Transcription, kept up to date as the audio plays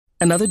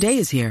Another day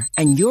is here,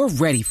 and you're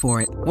ready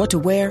for it. What to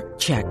wear?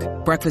 Check.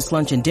 Breakfast,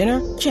 lunch, and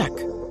dinner? Check.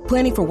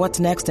 Planning for what's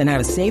next and how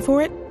to save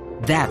for it?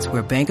 That's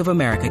where Bank of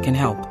America can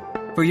help.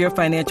 For your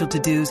financial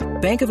to-dos,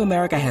 Bank of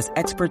America has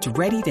experts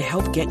ready to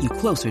help get you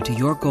closer to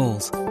your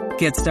goals.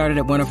 Get started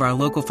at one of our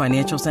local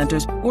financial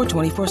centers or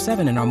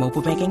 24/7 in our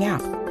mobile banking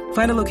app.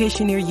 Find a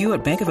location near you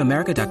at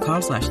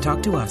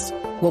bankofamerica.com/talktous.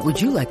 What would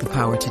you like the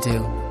power to do?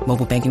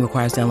 Mobile banking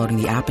requires downloading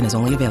the app and is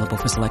only available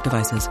for select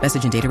devices.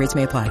 Message and data rates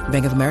may apply.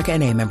 Bank of America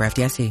N.A., member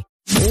FDIC.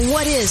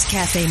 What is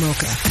Cafe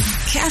Mocha?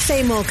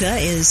 Cafe Mocha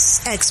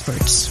is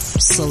experts,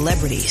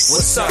 celebrities.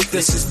 What's up?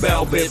 This is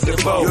Belle Biv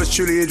DeVoe. Yours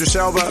truly, Idris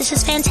Elba. This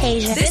is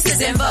Fantasia. This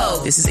is En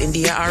Vogue. This is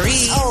India Ari.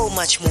 So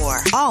much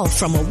more. All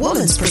from a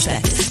woman's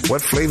perspective.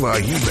 What flavor are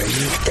you,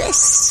 baby?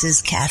 This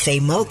is Cafe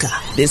Mocha.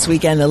 This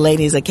weekend, the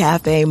ladies at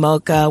Cafe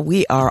Mocha,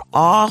 we are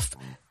off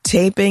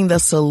taping the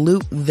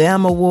Salute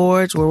Them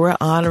Awards, where we're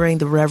honoring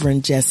the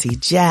Reverend Jesse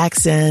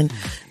Jackson,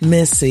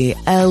 Missy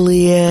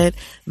Elliott,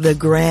 the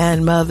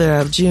grandmother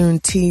of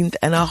Juneteenth,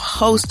 and a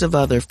host of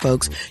other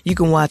folks. You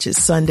can watch it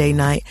Sunday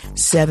night,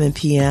 7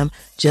 p.m.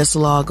 Just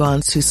log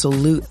on to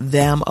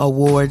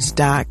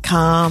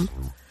salutethemawards.com.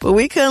 But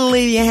we couldn't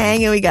leave you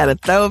hanging. We got a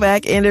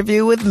throwback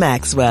interview with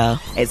Maxwell.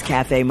 It's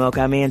Cafe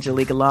Mocha. I'm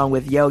Angelique along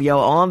with Yo-Yo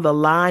on the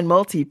line.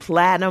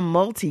 Multi-platinum,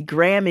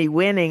 multi-Grammy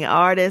winning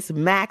artist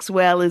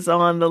Maxwell is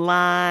on the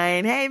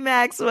line. Hey,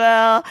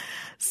 Maxwell.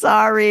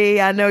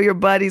 Sorry, I know you're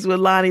buddies with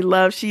Lonnie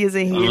Love. She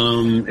isn't here.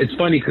 It's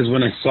funny because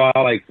when I saw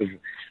like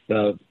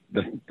the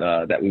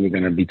that we were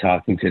going to be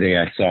talking today,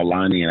 I saw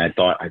Lonnie and I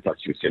thought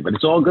she was here, but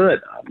it's all good.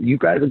 You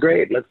guys are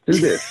great. Let's do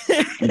this.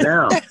 I'm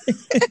down.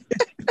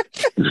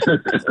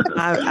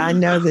 I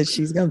know that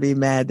she's going to be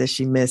mad that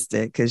she missed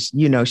it because,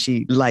 you know,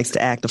 she likes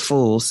to act a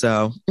fool.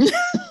 So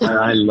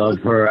I love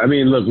her. I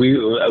mean, look,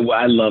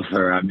 I love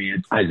her. I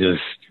mean, I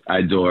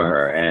adore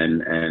her.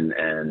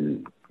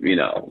 And, you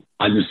know,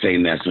 I'm just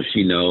saying that so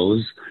she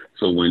knows.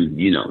 So when,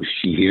 you know,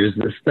 she hears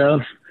this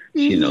stuff,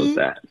 she knows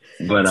that.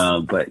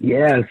 But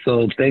yeah,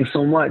 so thanks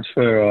so much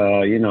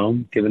for, you know,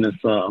 giving us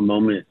a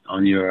moment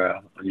on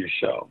your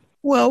show.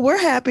 Well, we're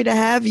happy to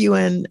have you,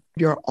 and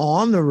you're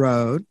on the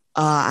road.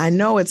 I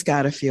know it's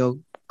got to feel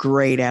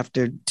great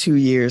after 2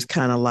 years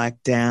kind of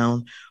locked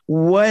down.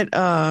 What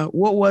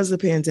was the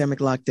pandemic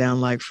lockdown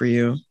like for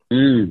you?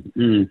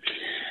 You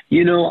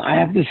know, I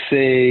have to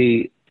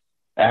say,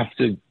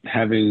 after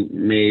having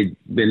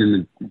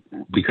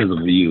because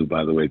of you,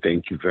 by the way,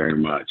 thank you very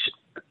much,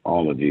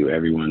 all of you,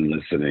 everyone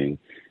listening.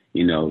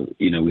 You know,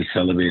 we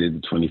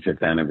celebrated the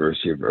 25th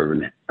anniversary of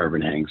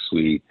Urban Hang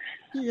Suite.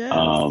 Yes.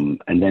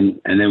 And then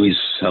we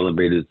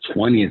celebrated the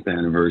 20th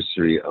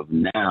anniversary of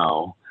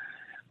Now,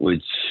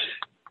 which,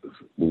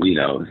 you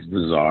know, is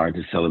bizarre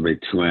to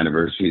celebrate 2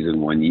 anniversaries in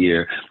 1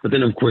 year. But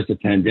then, of course, the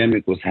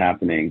pandemic was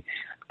happening.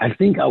 I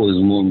think I was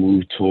more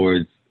moved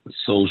towards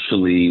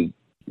socially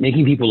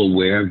making people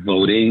aware of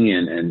voting.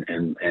 And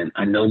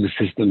I know the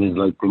system has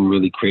like been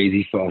really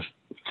crazy for us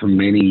for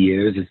many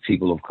years as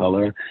people of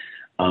color.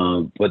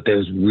 But there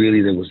was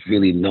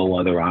really no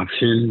other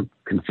option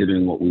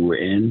considering what we were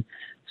in.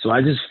 So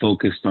I just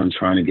focused on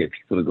trying to get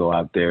people to go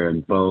out there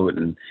and vote.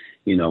 And,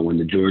 you know, when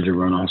the Georgia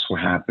runoffs were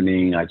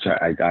happening, I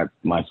got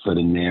my foot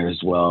in there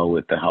as well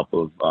with the help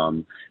of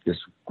this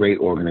great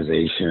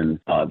organization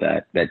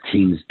that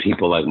teams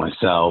people like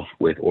myself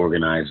with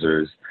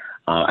organizers.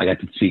 I got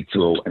to speak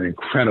to an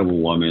incredible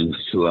woman,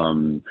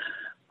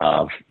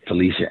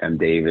 Felicia M.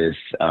 Davis.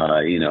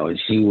 You know, and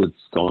she was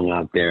going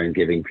out there and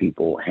giving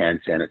people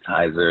hand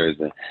sanitizers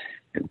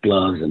and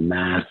gloves and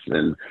masks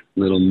and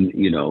little,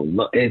 you know,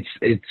 it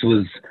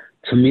was,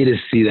 to me, to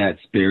see that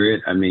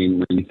spirit. I mean,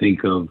 when you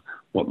think of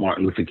what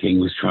Martin Luther King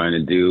was trying to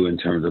do in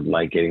terms of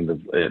like getting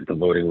the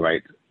Voting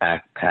Rights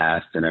Act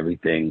passed and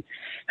everything,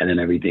 and then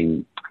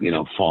everything, you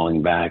know,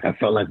 falling back, I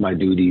felt like my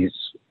duties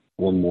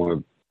were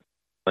more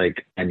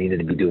like I needed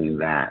to be doing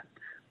that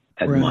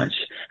as much.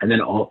 And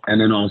then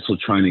also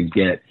trying to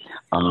get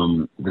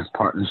this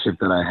partnership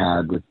that I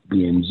had with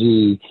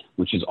BMG,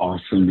 which is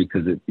awesome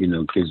because it, you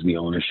know, gives me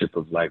ownership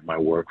of like my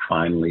work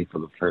finally for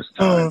the first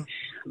time.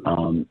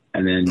 And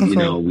then, you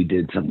know, we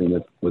did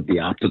something with the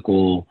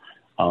optical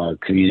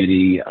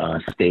community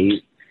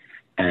state.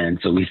 And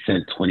so we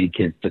sent 20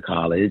 kids to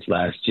college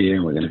last year,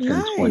 and we're going to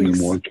send 20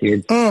 more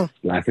kids,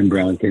 Black and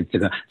brown kids to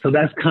college. So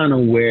that's kind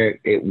of where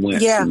it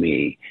went for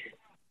me.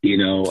 You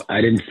know,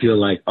 I didn't feel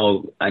like,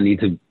 oh, I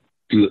need to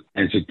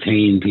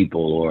entertain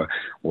people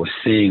or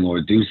sing or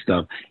do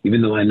stuff,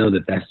 even though I know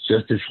that that's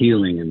just as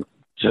healing and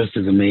just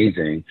as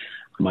amazing.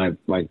 My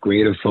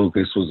greater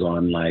focus was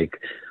on like,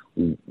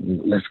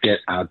 let's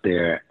get out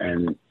there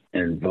and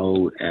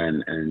vote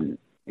and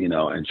you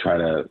know, and try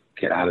to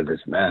get out of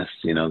this mess,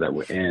 you know, that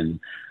we're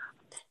in.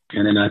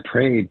 And then I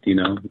prayed, you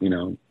know,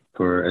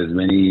 for as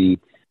many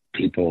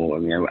people. I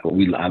mean,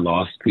 I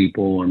lost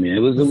people. I mean, it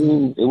was a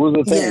thing. Yeah.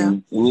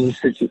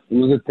 It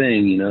was a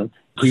thing, you know.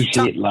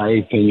 Appreciate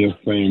life and your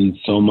friends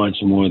so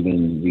much more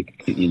than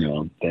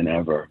than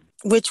ever.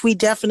 which we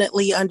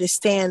definitely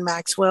understand,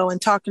 Maxwell,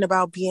 and talking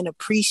about being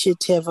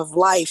appreciative of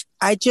life.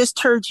 I just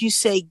heard you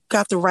say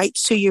got the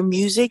rights to your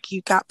music.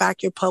 You got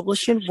back your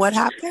publishing. What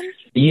happened?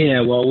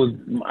 Yeah, well,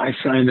 I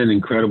signed an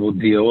incredible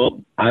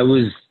deal. I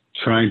was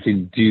trying to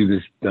do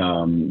this,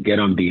 get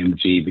on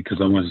BMG because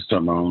I wanted to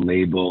start my own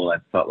label. I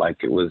felt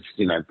like it was,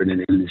 I've been in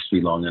the industry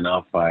long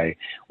enough. I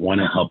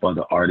want to help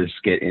other artists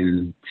get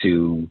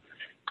into,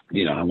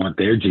 I want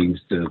their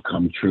dreams to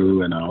come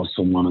true. And I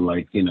also want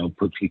to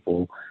put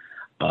people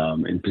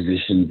in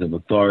positions of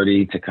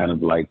authority to kind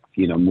of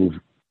move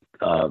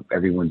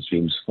everyone's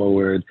dreams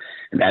forward.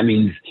 And that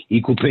means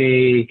equal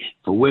pay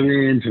for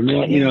women, for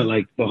men,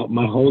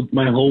 my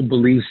whole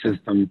belief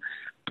system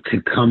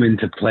could come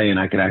into play and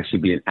I could actually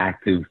be an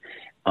active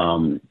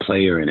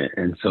player in it.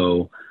 And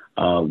so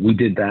we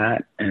did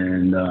that.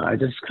 And I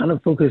just kind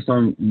of focused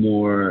on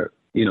more,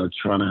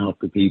 trying to help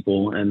the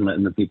people and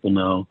letting the people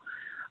know.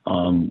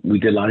 We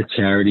did a lot of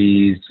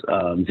charities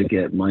to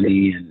get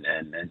money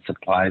and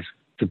supplies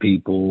to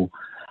people,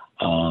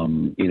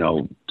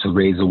 to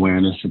raise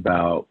awareness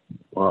about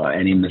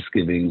any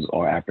misgivings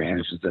or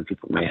apprehensions that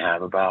people may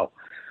have about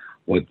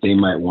what they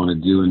might want to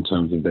do in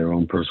terms of their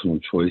own personal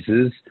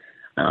choices.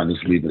 I'll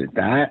just leave it at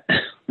that.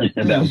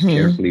 That was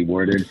carefully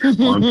worded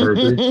on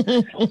purpose.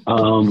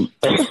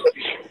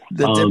 The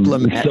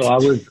diplomat. So I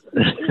was,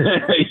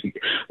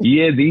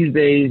 these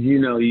days,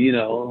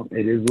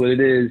 it is what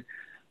it is.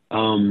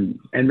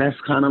 And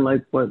that's kind of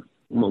like what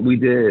we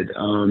did.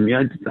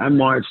 I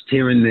marched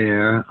here and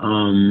there,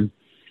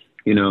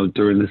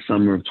 during the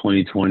summer of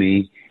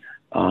 2020.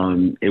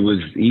 It was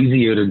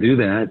easier to do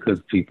that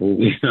because people,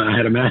 I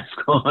had a mask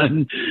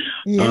on.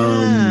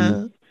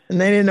 Yeah. And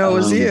they didn't know it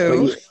was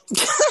you.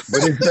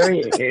 But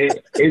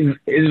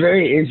it's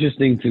very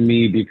interesting to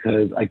me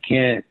because I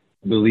can't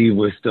believe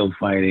we're still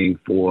fighting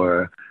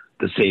for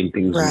the same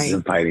things we've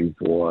been fighting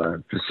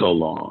for so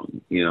long.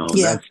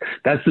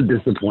 That's the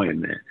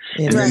disappointment.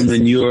 Yeah. And then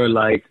when you're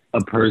like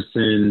a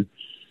person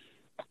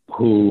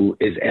who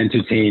is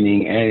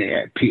entertaining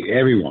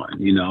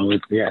everyone,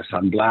 yes,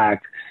 I'm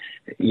Black,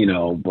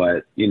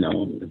 but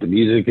the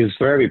music is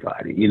for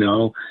everybody,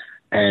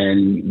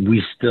 and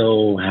we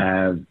still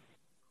have.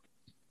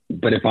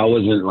 But if I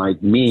wasn't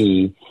like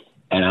me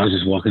and I was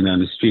just walking down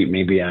the street,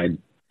 maybe I'd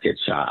get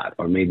shot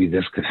or maybe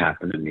this could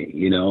happen to me,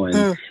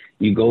 and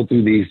you go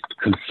through these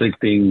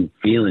conflicting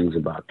feelings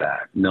about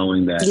that,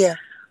 knowing that,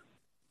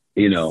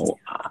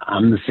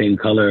 I'm the same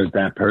color as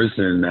that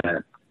person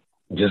that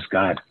just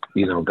got,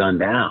 gunned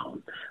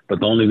down. But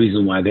the only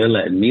reason why they're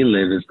letting me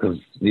live is because,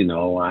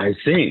 I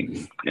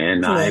sing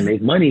and I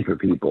make money for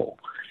people,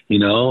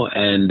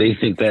 and they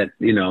think that,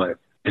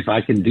 if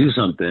I can do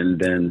something,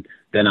 then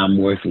I'm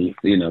worth,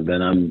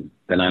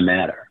 then I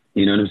matter.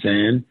 You know what I'm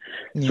saying?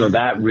 Yeah. So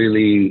that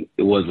really,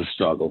 it was a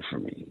struggle for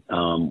me,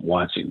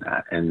 watching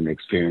that and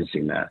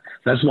experiencing that.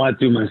 That's why I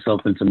threw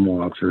myself into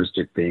more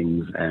altruistic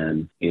things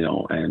and,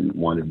 and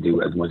wanted to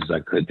do as much as I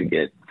could to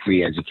get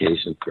free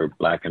education for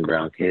Black and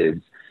brown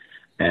kids.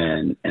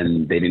 And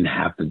they didn't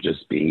have to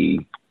just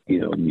be,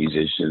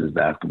 musicians,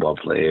 basketball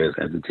players,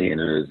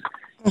 entertainers.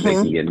 They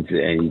can get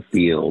into any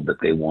field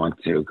that they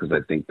want to, because I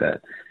think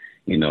that,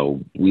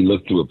 we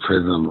look through a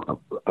prism,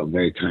 a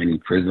very tiny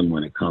prism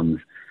when it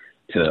comes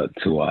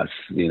to us,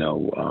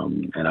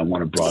 and I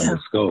want to broaden the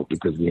scope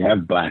because we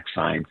have Black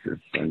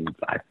scientists and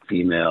Black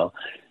female,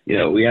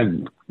 we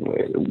run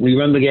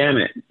the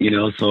gamut,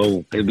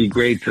 so it'd be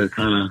great to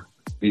kind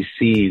of be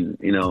seen,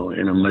 in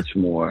a much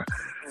more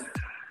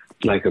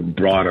like a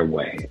broader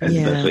way, as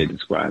the best way to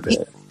describe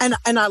it.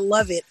 And I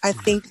love it. I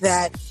think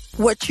that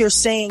what you're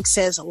saying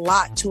says a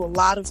lot to a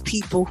lot of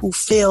people who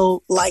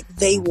feel like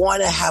they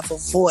want to have a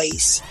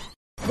voice.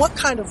 What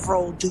kind of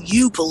role do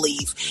you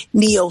believe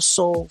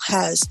neo-soul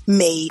has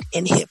made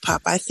in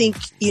hip-hop? I think,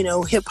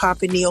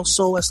 hip-hop and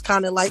neo-soul has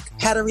kind of like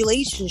had a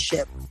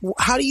relationship.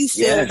 How do you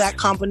feel that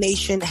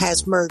combination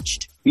has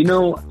merged?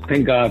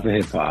 Thank God for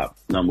hip-hop,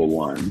 number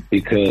one,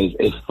 because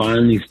it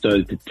finally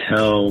started to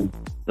tell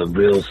the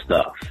real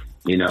stuff.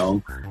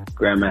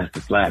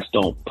 Grandmaster Flash,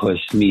 don't push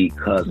me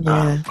because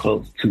I'm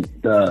close to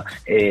the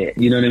air.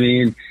 You know what I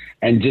mean?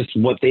 And just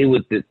what they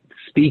were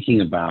speaking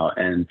about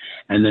and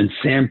then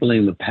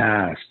sampling the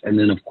past. And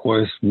then, of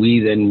course,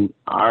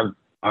 our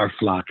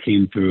flock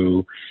came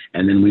through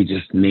and then we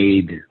just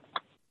made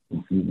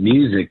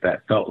music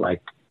that felt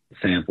like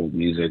sampled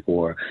music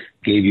or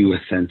gave you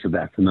a sense of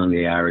that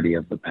familiarity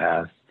of the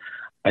past.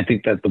 I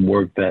think that the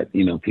work that,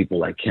 people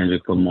like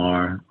Kendrick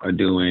Lamar are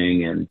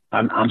doing, and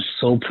I'm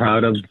so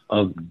proud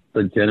of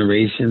the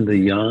generation, the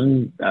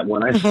young, that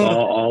when I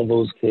saw all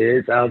those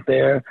kids out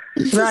there,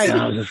 and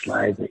I was just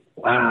like,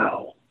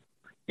 wow,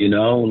 it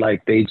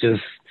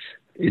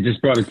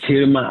just brought a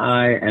tear to my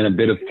eye and a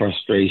bit of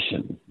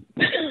frustration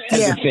at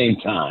the same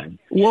time.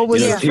 What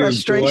was the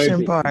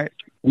frustration part?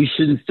 We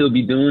shouldn't still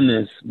be doing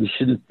this. We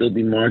shouldn't still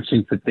be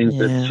marching for things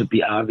that should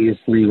be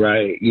obviously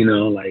right,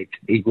 like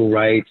equal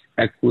rights,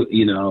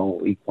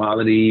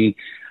 equality,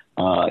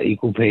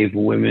 equal pay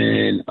for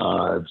women,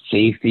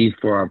 safety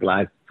for our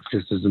Black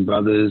sisters and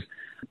brothers,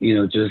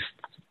 just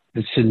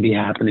this shouldn't be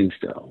happening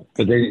still.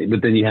 But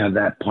then you have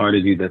that part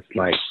of you that's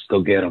like,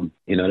 go get them.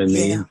 You know what I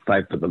mean? Yeah.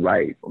 Fight for the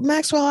right.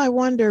 Maxwell, I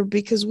wonder,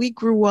 because we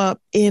grew up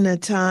in a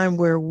time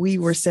where we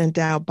were sent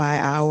out by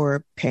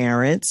our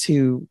parents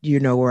who,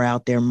 were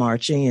out there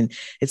marching, and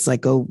it's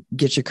like, go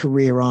get your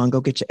career on,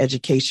 go get your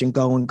education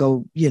going,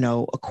 go,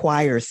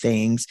 acquire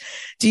things.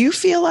 Do you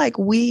feel like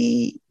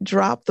we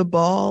dropped the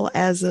ball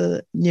as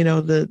the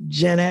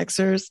Gen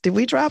Xers? Did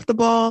we drop the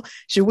ball?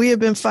 Should we have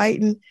been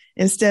fighting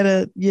instead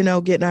of,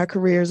 getting our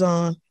careers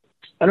on?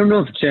 I don't know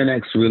if Gen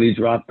X really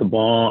dropped the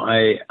ball.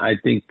 I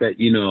think that,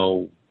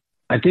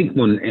 I think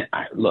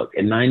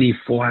in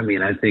 94,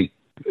 I think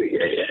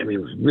it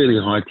was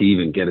really hard to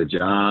even get a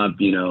job,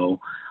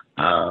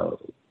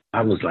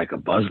 I was like a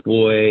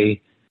busboy,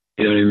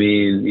 you know what I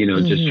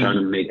mean? Just trying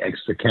to make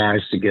extra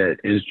cash to get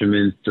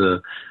instruments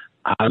to,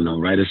 I don't know,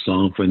 write a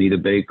song for Anita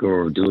Baker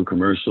or do a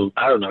commercial.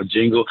 I don't know,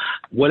 jingle,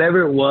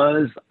 whatever it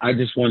was. I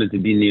just wanted to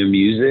be near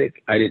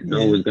music. I didn't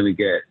know it was going to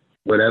get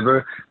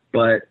whatever.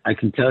 But I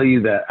can tell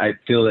you that I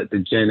feel that the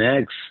Gen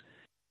X,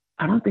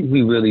 I don't think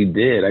we really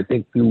did. I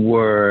think we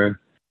were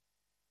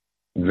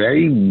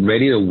very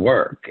ready to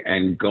work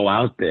and go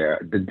out there.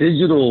 The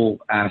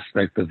digital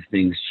aspect of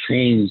things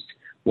changed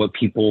what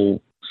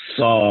people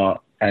saw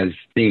as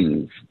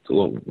things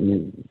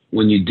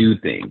when you do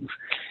things.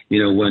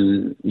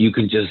 When you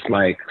can just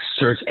like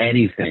search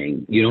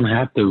anything, you don't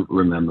have to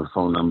remember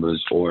phone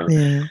numbers or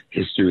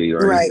history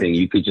or anything.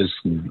 You could just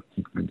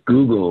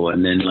Google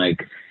and then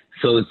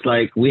so it's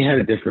like we had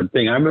a different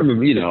thing. I remember,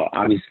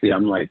 obviously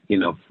I'm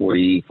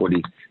 40,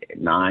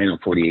 49 or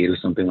 48 or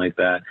something like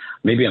that.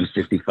 Maybe I'm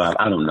 65.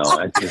 I don't know.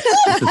 It's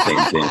the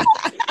same thing.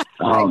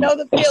 I know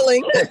the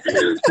feeling.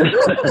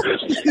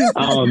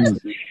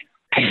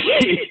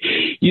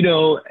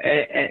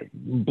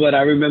 But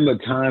I remember a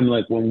time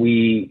when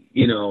we,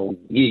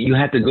 you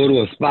had to go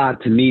to a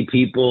spot to meet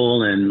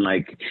people and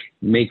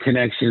make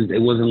connections.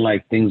 It wasn't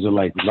like things were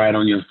right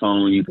on your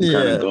phone. You can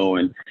kind of go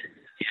and,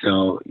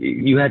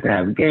 you had to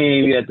have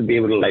game. You had to be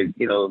able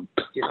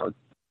to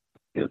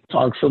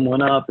talk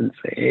someone up and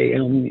say, hey,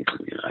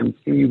 I've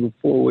seen you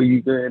before. Where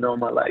you been all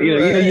my life?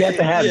 You have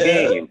to have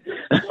game.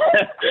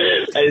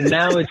 And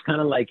now it's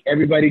kind of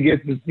everybody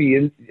gets to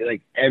see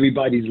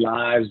everybody's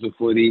lives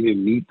before they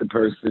even meet the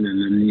person.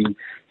 And then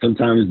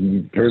sometimes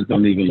the person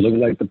don't even look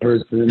like the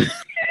person.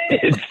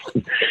 It's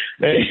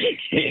very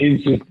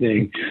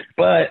interesting.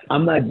 But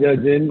I'm not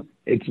judging.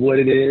 It's what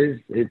it is.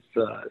 It's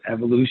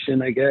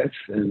evolution, I guess,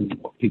 and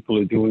what people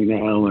are doing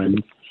now. And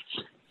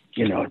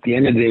at the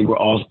end of the day, we're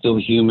all still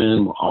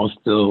human. We're all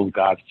still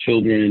God's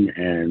children,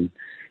 and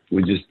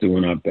we're just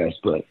doing our best.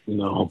 But,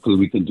 hopefully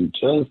we can do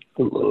just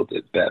a little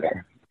bit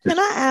better. Can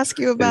I ask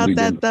you about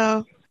that,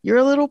 though? You're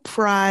a little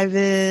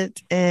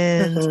private,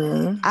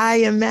 and I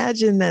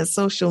imagine that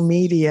social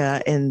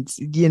media and,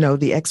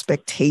 the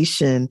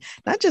expectation,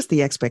 not just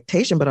the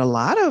expectation, but a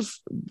lot of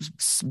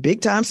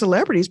big time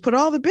celebrities put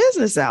all the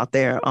business out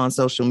there on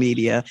social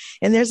media.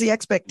 And there's the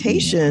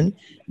expectation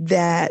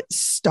that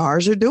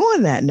stars are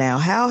doing that now.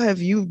 How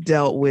have you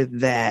dealt with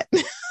that?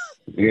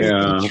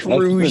 Yeah.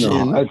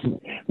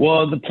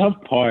 Well, the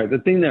tough part, the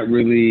thing that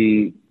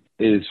really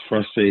is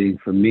frustrating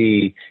for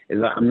me is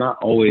that I'm not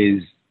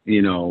always,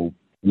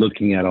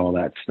 looking at all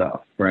that stuff,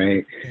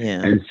 right?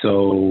 Yeah. And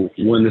so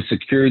when the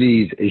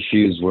securities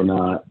issues were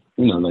not,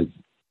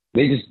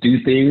 they just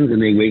do things and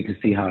they wait to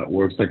see how it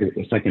works.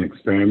 It's like an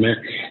experiment.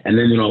 And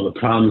then when all the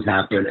problems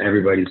happen,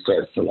 everybody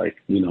starts to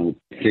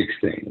fix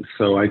things.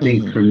 So I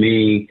think for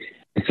me,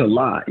 it's a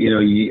lot.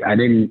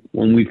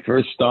 When we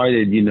first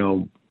started,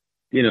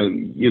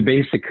 your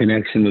basic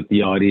connection with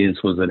the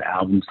audience was an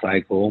album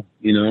cycle,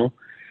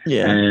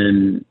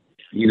 and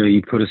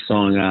you put a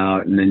song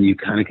out and then you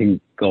kind of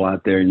can go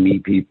out there and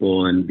meet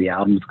people and the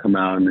albums come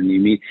out and then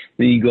you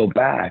go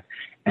back.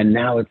 And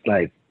now it's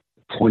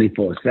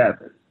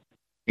 24/7.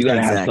 You got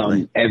to have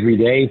something every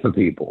day for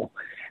people.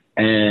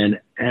 And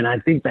I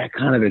think that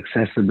kind of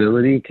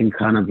accessibility can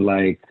kind of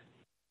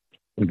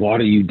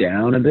water you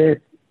down a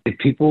bit. If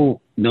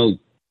people know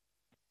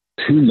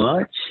too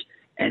much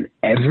and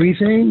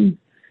everything,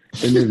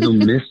 then there's no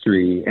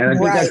mystery. And I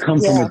think I come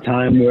from a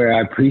time where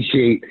I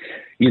appreciate,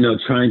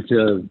 trying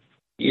to,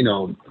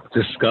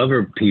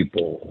 discover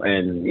people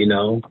and,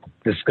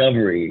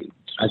 discovery.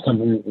 I come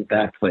from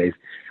that place.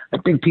 I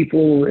think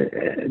people,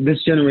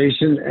 this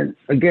generation, and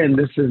again,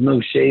 this is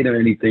no shade or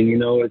anything,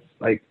 it's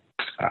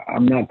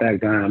I'm not that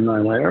guy. I'm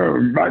not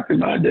back in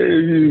my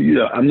day,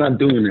 I'm not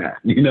doing that,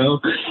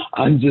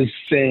 I'm just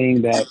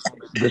saying that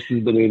this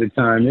is the way the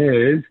time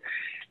is,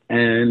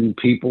 and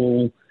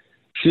people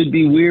should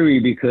be weary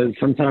because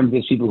sometimes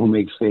there's people who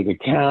make fake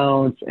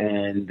accounts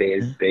and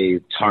they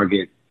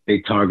target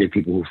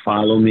people who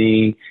follow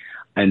me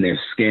and they're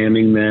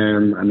scamming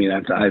them. I mean,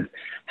 I've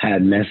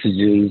had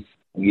messages,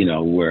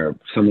 where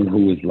someone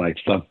who was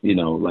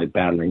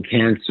battling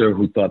cancer,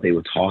 who thought they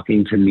were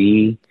talking to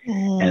me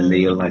and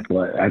they were like,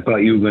 what? I thought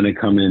you were going to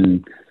come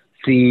and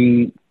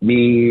see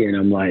me. And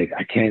I'm like,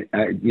 I can't,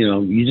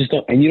 you just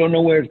don't, and you don't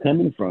know where it's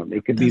coming from.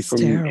 It could be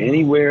from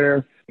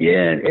anywhere.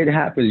 Yeah, it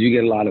happens. You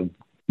get a lot of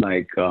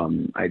like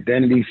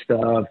identity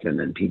stuff, and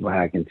then people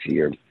hack into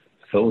your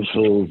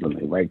socials and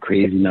they write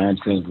crazy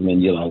nonsense, and then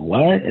you're like,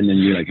 what? And then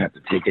you like have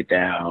to take it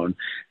down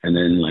and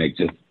then like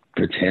just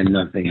pretend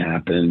nothing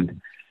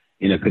happened,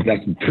 you know, because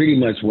that's pretty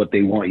much what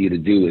they want you to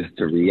do, is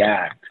to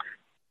react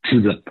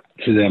to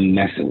them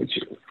messing with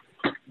you.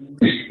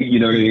 You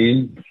know what I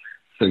mean?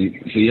 So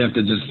you have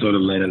to just sort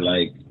of let it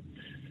like,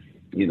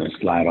 you know,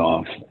 slide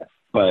off.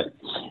 But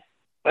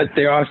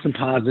there are some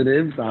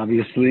positives,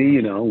 obviously.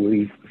 You know,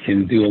 we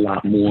can do a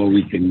lot more.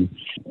 We can,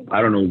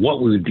 I don't know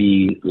what would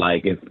be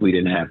like if we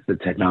didn't have the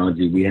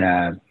technology we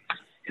have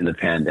in the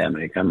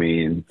pandemic. I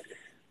mean,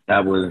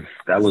 that was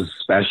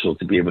special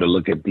to be able to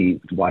look at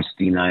watch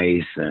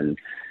D-Nice and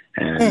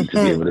to be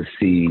able to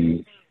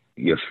see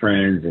your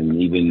friends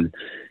and even,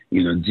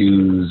 you know,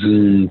 do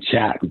Zoom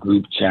chat,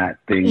 group chat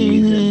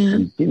things,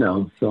 and you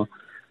know, so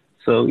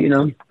you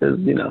know, there's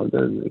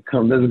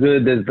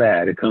good, there's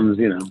bad. It comes,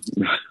 you know,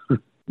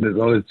 there's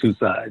always two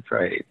sides,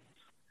 right?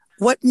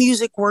 What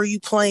music were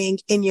you playing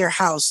in your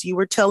house? You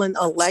were telling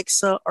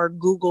Alexa or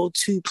Google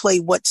to play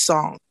what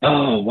song?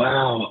 Oh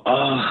wow!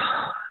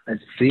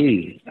 Let's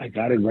see. I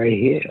got it right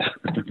here.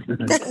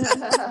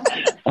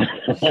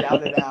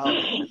 Shout it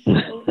out.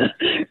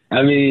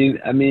 I mean,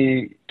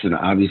 you know,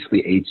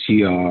 obviously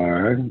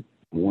HER.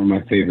 One of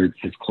my favorites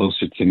is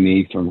 "Closer to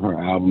Me" from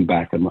her album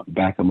Back of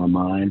My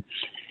Mind.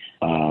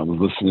 I was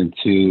listening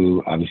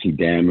to obviously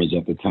Damage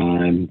at the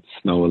time,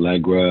 Snow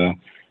Allegra,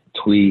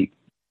 Tweet.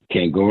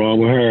 Can't go wrong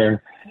with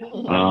her.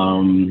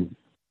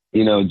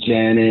 You know,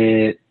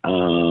 Janet.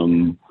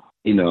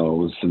 You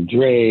know, some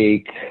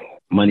Drake.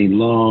 Money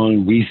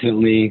Long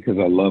recently, because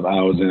I love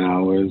Hours and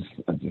Hours.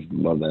 I just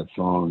love that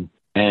song.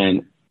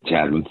 And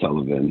Jasmine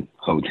Sullivan,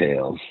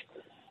 Hotels.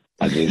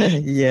 I think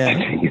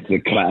it's a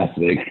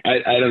classic.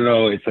 I don't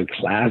know, it's a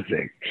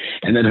classic.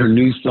 And then her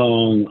new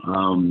song,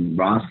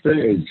 Roster,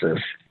 is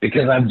just,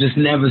 because I've just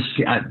never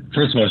seen,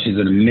 first of all, she's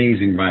an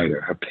amazing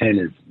writer. Her pen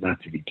is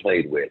not to be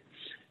played with.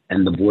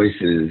 And the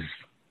voice is,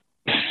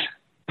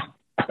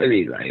 I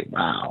mean, like,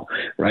 wow,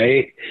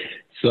 right?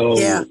 So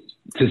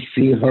to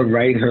see her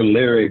write her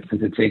lyrics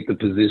and to take the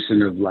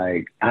position of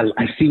like,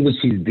 I see what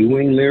she's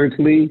doing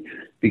lyrically,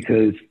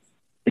 because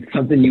it's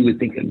something you would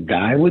think a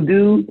guy would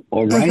do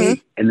or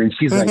write. And then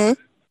she's like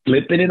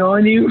flipping it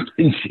on you.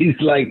 And she's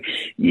like,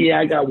 yeah,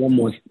 I got one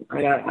more.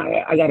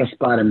 I got a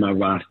spot in my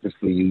roster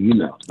for you. You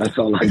know, that's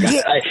all I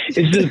got.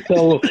 It's just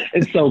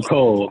it's so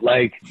cold.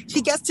 Like,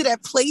 she gets to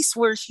that place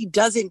where she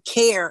doesn't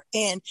care.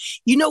 And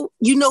you know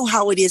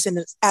how it is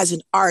as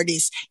an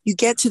artist, you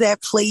get to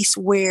that place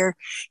where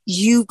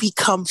you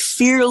become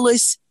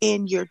fearless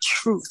in your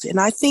truth. And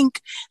I think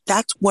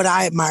that's what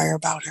I admire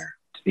about her.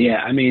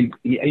 Yeah, I mean,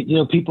 you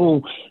know,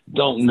 people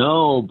don't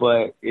know,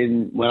 but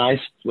when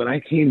I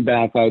came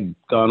back, I'd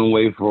gone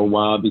away for a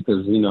while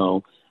because, you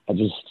know, I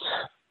just,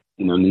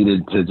 you know,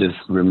 needed to just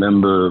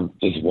remember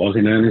just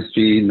walking down the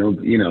street, no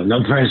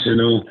pressure,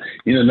 no,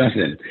 you know,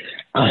 nothing.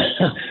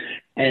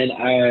 And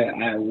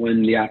I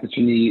when the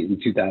opportunity in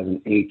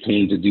 2008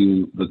 came to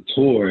do the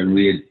tour, and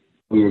we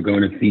were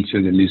going to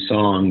feature the new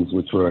songs,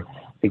 which were,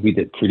 I think we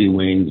did Pretty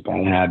Wings,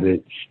 Bad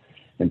Habits,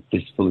 and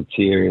Fistful of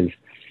Tears.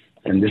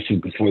 And this is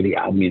before the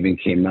album even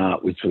came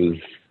out, which was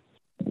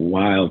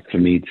wild for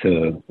me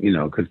to, you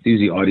know, because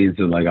usually audiences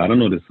are like, I don't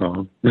know this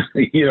song.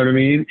 You know what I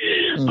mean?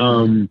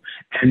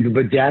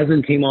 But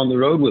Jasmine came on the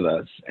road with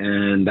us,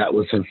 and that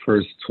was her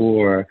first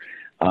tour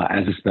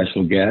as a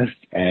special guest.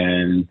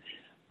 And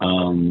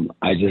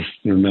I just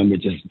remember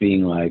just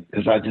being like,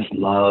 because I just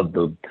love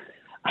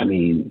I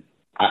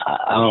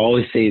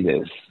always say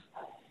this,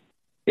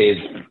 if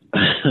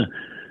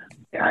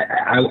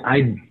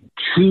I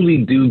truly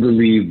do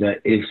believe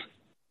that if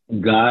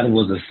God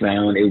was a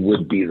sound, it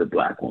would be the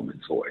Black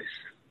woman's voice.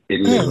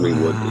 It literally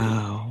would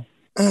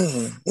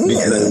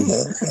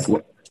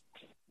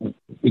be.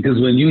 Because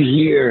when you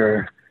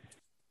hear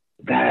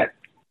that,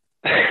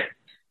 I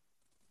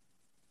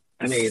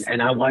mean,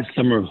 and I watched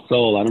Summer of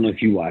Soul. I don't know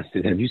if you watched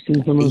it. Have you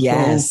seen Summer of Soul?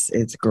 Yes,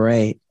 it's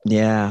great.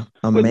 Yeah,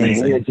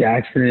 amazing. With Mahalia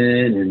Jackson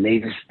and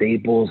Mavis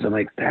Staples and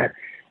like that.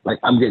 Like,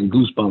 I'm getting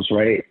goosebumps,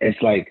 right? It's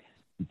like,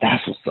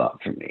 that's what's up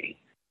for me,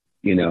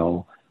 you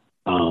know?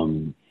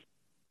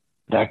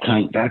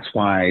 That's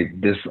why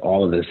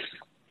all of this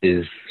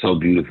is so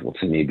beautiful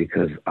to me,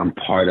 because I'm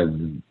part of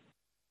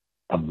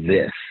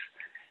this.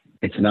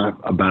 It's not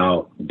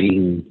about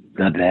being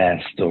the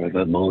best or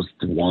the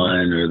most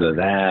one or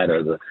that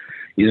or the,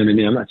 you know what I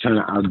mean? I'm not trying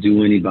to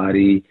outdo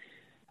anybody.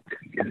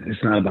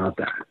 It's not about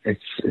that.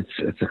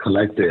 It's a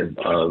collective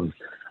of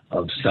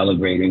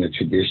celebrating a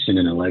tradition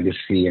and a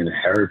legacy and a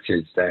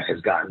heritage that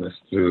has gotten us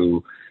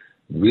through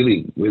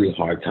really, really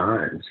hard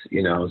times,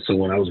 you know? So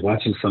when I was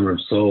watching Summer of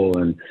Soul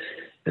and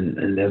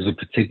there's a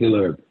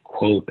particular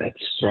quote that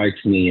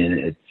strikes me and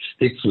it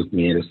sticks with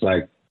me, and it's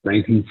like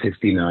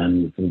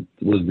 1969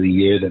 was the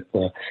year that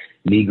the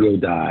Negro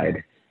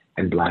died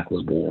and Black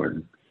was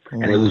born.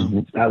 Wow.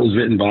 And that was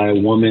written by a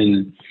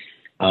woman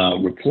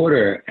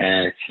reporter,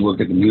 and she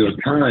worked at the New York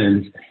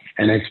Times,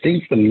 and I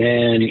think the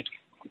man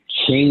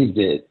changed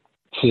it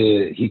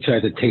he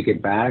tried to take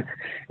it back,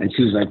 and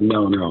she was like,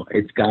 no,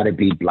 it's got to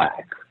be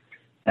black.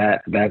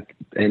 And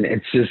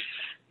it's just,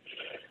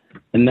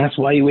 and that's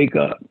why you wake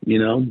up,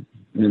 and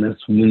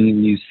that's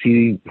when you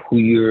see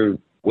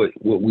what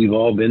we've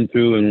all been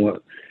through and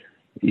what,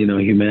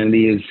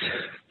 humanity is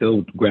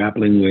still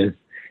grappling with.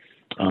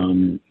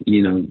 Then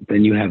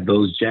you have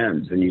those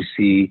gems, and you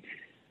see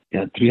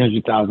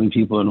 300,000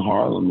 people in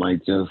Harlem,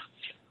 like just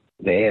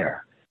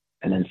there,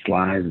 and then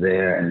Sly's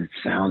there, and it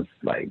sounds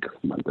like, oh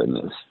my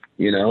goodness,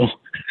 Yeah.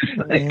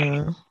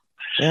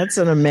 That's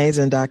an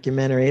amazing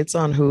documentary. It's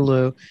on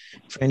Hulu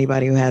for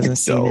anybody who hasn't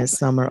seen it,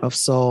 Summer of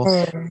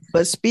Soul.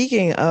 But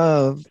speaking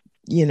of,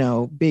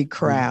 big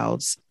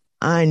crowds,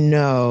 I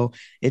know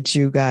that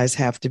you guys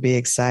have to be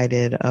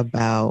excited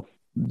about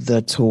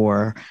the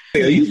tour. Are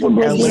you from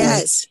Brooklyn?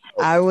 Yes.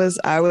 I was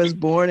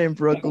born in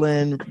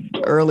Brooklyn,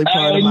 early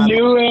part of my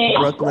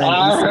Brooklyn.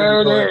 I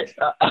heard it.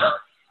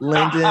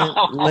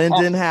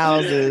 Linden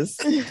houses.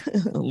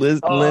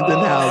 Linden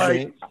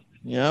housing.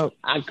 Yep.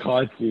 I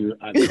caught you.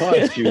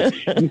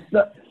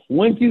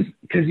 Once you,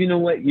 because you know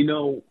what,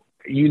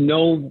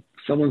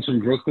 someone's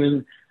from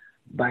Brooklyn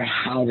by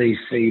how they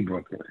say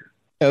Brooklyn.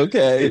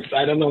 Okay.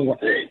 I don't know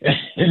what.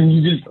 And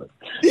you just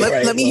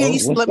let me hear you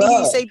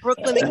say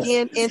Brooklyn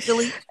again,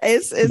 Angelique.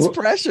 It's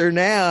pressure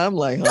now. I'm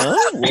like,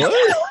 huh?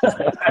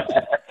 What?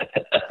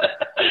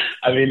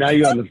 I mean, now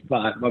you're on the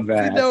spot. My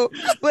bad.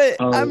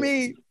 I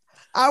mean,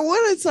 I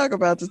want to talk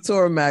about the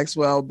tour,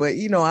 Maxwell, but,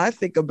 I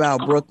think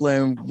about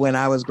Brooklyn when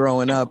I was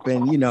growing up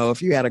and,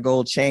 if you had a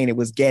gold chain, it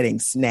was getting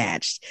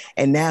snatched.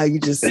 And now you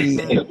just see,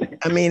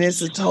 I mean,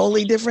 it's a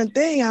totally different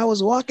thing. I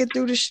was walking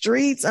through the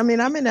streets. I mean,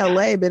 I'm in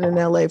LA, been in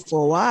LA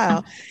for a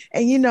while.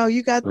 And,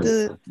 you got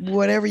the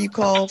whatever you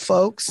call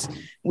folks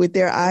with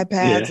their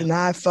iPads and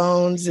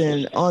iPhones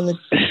and on the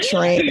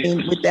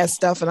train with that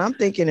stuff. And I'm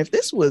thinking if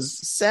this was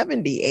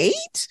 78,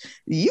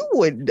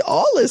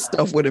 all this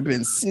stuff would have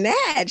been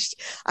snatched.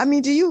 I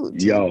mean, do you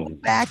go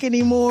back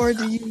anymore?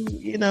 Do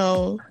you,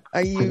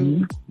 are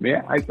you?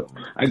 Yeah, I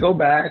go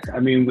back. I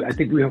mean, I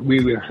think we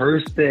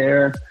rehearse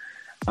there.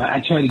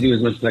 I try to do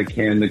as much as I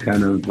can to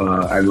kind of,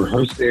 I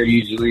rehearse there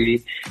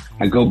usually.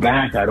 I go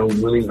back. I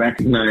don't really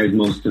recognize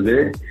most of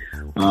it.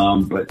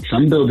 But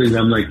some buildings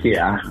I'm like,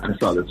 I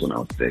saw this when I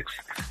was 6.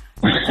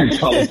 I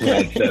saw this when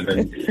I was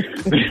 7.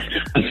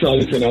 I saw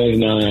this when I was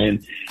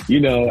 9,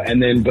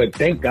 and then, but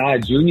thank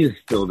God Junior's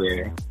still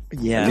there.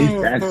 Yeah. At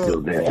least that's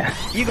still there.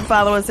 You can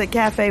follow us at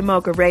Cafe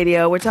Mocha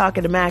Radio. We're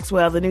talking to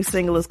Maxwell. The new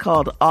single is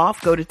called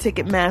Off. Go to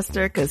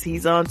Ticketmaster because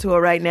he's on tour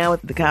right now.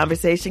 The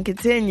conversation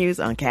continues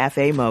on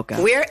Cafe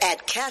Mocha. We're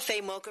at Cafe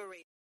Mocha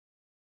Radio.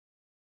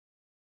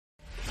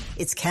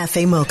 It's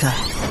Cafe Mocha.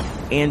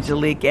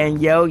 Angelique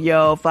and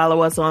Yo-Yo.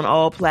 Follow us on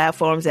all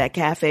platforms at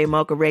Cafe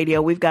Mocha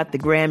Radio. We've got the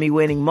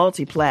Grammy-winning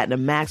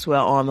multi-platinum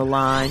Maxwell on the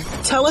line.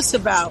 Tell us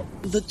about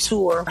the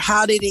tour.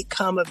 How did it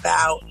come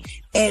about?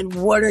 And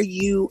what are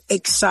you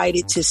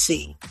excited to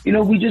see?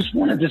 We just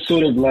wanted to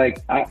sort of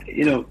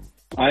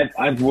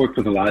I've worked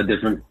with a lot of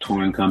different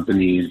touring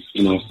companies,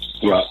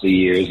 throughout the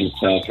years and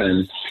stuff.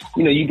 And,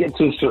 you get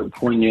to a certain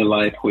point in your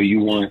life where you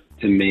want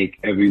to make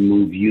every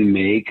move you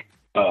make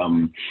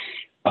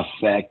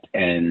affect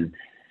and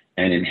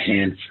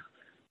enhance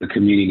the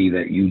community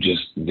that you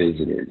just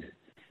visited.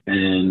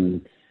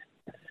 And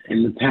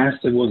in the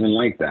past, it wasn't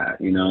like that,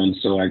 and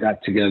so I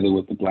got together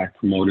with the Black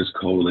Promoters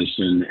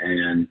Coalition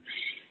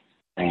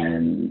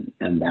and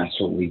that's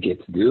what we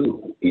get to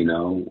do.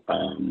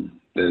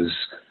 There's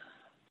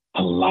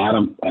a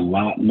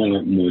lot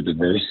more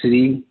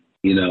diversity,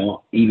 even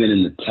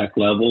in the tech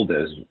level.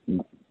 There's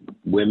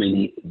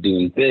women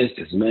doing this,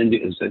 there's men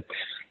doing this.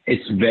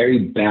 It's very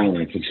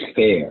balanced, it's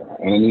fair.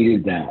 And I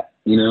needed that,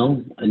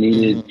 I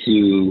needed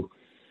to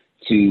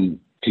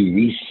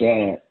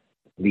reset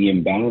the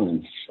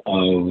imbalance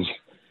of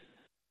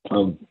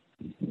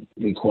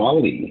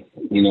equality,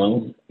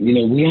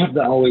 we have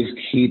to always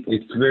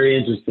it's very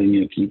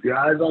interesting, keep your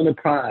eyes on the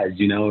prize,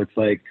 it's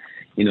like,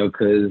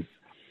 because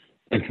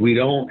if we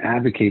don't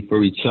advocate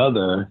for each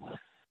other,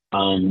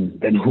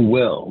 then who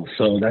will?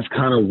 So that's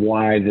kind of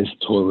why this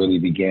tour really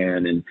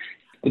began. And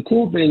the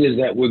cool thing is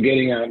that we're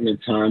getting out in a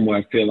time where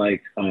I feel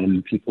like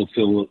people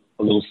feel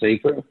a little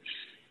safer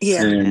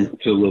and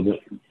feel a little bit.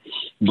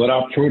 But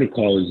our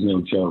protocol is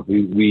no joke.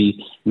 We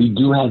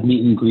do have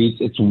meet and greets.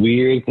 It's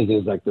weird because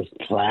there's like this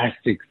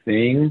plastic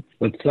thing,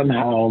 but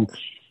somehow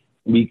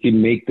we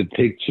can make the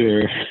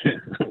picture.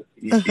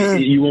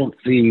 You won't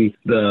see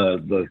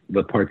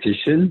the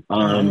partition,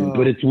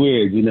 but it's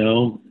weird,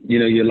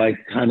 you're like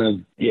kind of,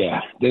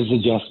 there's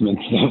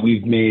adjustments that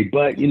we've made,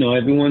 but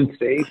everyone's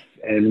safe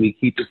and we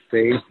keep it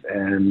safe,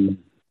 and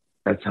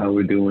that's how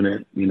we're doing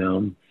it,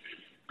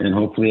 and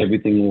hopefully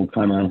everything will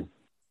kind of,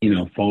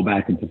 fall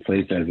back into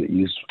place as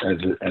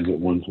it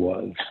once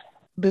was.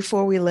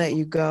 Before we let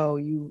you go,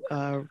 you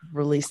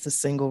released a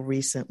single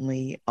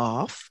recently,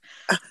 Off.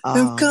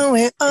 I'm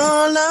going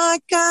all I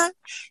got.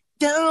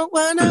 Don't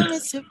wanna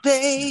miss it,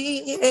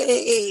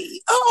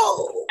 babe.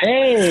 Oh,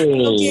 hey,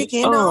 I'm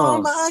kicking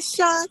all my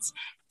shots.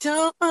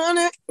 Don't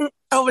wanna.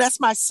 Oh, that's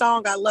my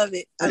song. I love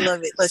it. I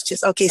love it. Let's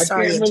just. Okay,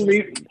 sorry.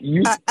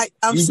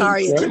 I'm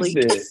sorry,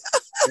 Angelique.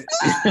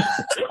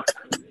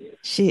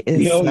 She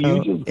is so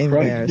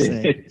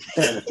embarrassing.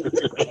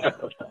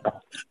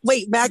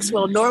 Wait,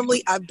 Maxwell,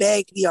 normally I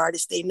beg the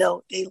artist. They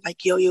know. They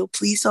like, Yo,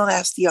 please don't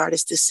ask the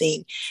artist to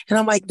sing. And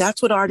I'm like,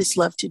 that's what artists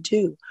love to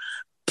do.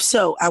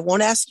 So I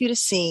won't ask you to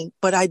sing,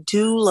 but I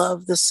do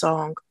love the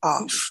song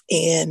Off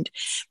and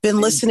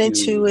been listening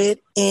to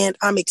it. And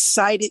I'm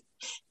excited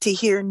to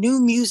hear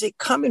new music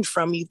coming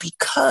from you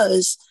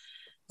because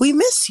we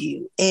miss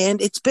you.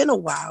 And it's been a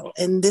while.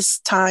 And this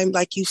time,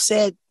 like you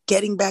said,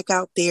 getting back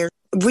out there,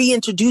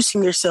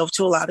 reintroducing yourself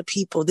to a lot of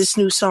people. This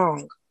new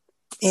song,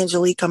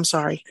 Angelique, I'm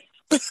sorry.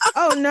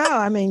 Oh, no.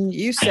 I mean,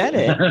 you said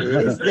it.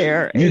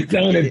 You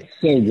sounded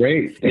so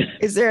great.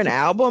 Is there an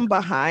album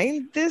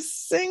behind this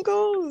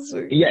single?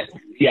 Yes.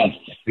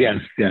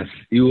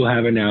 You will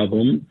have an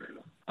album.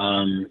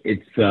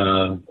 It's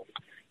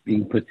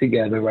being put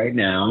together right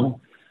now.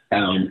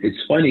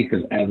 It's funny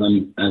because as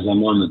I'm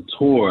on the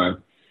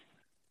tour,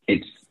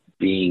 it's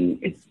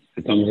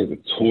almost like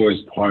the tour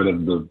is part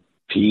of the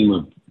theme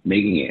of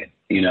making it,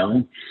 you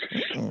know?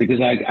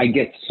 Because I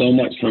get so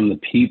much from the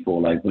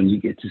people. Like when you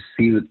get to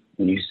see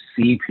when you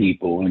see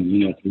people, and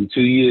you know, in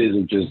 2 years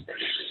of just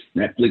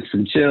Netflix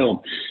and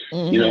chill,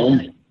 you know.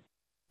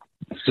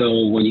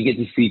 So when you get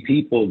to see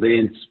people,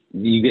 then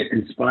you get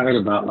inspired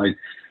about like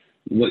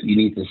what you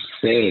need to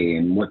say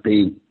and what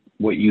people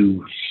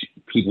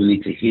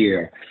need to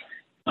hear.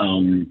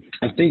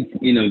 I think,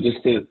 you know,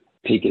 just to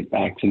take it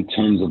back in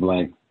terms of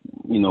like,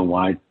 you know,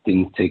 why it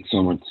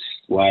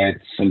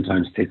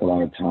sometimes take a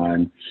lot of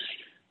time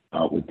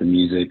with the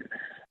music.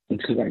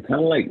 It's because I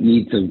kind of like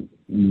need to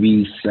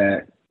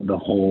reset the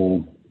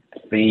whole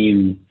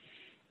fame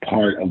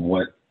part of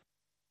what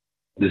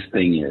this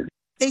thing is.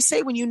 They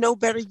say when you know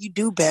better, you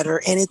do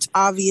better. And it's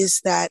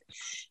obvious that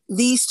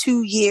these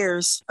 2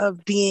 years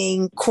of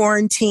being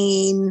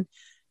quarantined,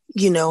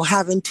 you know,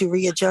 having to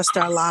readjust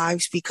our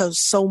lives because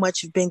so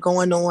much has been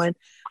going on.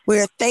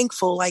 We're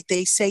thankful, like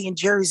they say in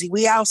Jersey,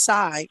 we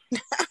outside.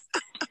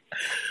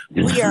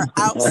 We are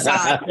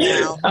outside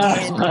now.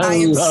 And I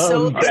am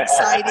so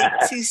excited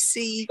to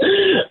see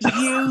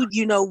you.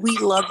 You know, we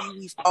love you.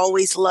 We've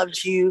always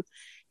loved you.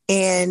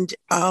 And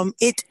I'm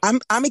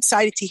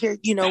excited to hear,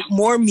 you know,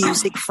 more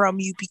music from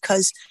you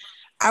because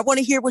I want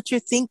to hear what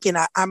you're thinking.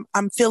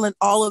 I'm feeling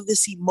all of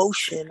this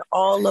emotion,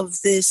 all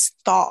of this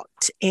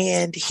thought,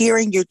 and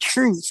hearing your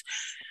truth.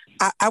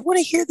 I want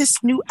to hear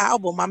this new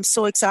album. I'm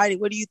so excited.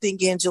 What do you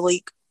think,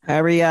 Angelique?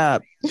 Hurry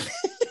up.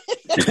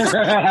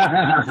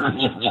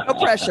 No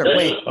pressure.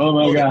 Wait. Oh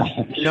my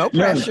God. No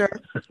pressure.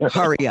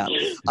 Hurry up.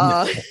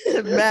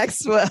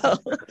 Maxwell,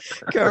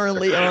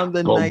 currently on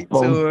the night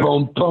tour.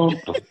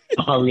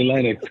 Hurry,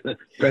 Lennox.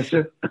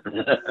 Pressure.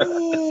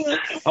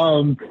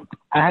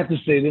 I have to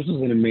say this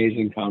was an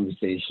amazing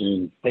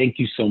conversation. Thank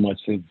you so much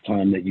for the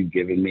time that you've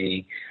given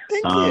me.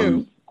 Thank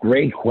you.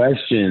 Great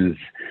questions.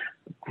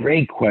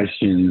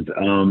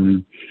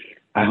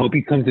 I hope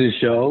you come to the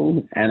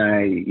show, and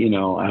I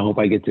hope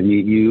I get to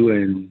meet you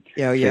and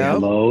say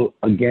hello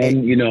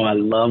again. You know, I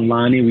love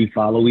Lonnie. We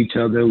follow each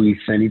other. We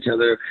send each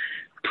other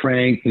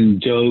pranks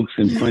and jokes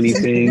and funny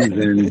things,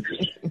 and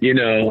you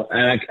know,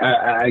 and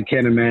I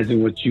can't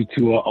imagine what you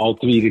two are all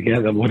three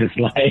together. What it's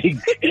like.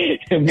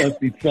 It must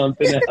be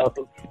something else.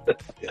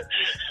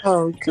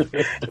 Oh,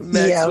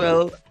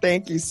 Maxwell,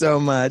 thank you so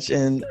much.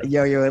 And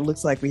Yo-Yo, it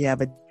looks like we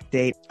have a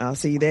date. I'll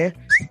see you there.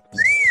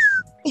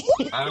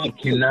 I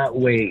cannot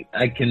wait.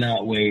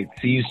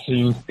 See you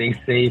soon. Stay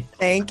safe.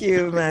 Thank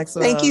you,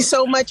 Maxwell. Thank you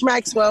so much,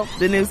 Maxwell.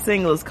 The new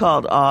single is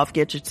called Off.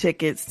 Get your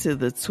tickets to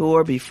the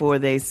tour before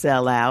they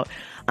sell out.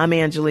 I'm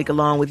Angelique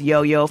along with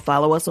Yo-Yo.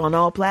 Follow us on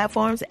all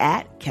platforms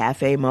at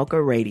Cafe Mocha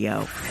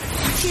Radio.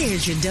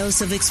 Here's your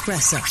dose of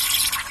espresso.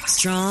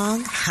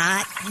 Strong,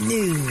 hot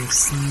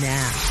news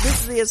now.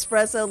 This is the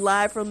Espresso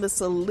live from the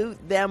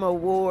Salute Them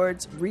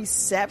Awards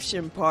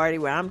reception party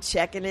where I'm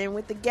checking in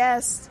with the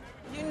guests.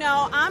 You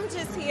know, I'm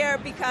just here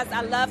because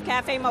I love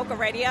Cafe Mocha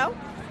Radio.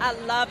 I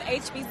love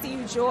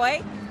HBCU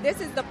Joy.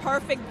 This is the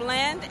perfect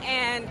blend,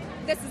 and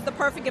this is the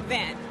perfect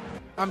event.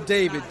 I'm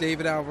David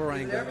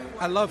Alvarenga.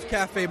 I love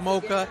Cafe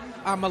Mocha.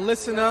 I'm a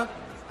listener.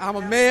 I'm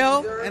a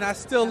male, and I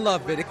still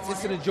love it.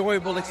 It's an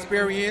enjoyable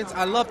experience.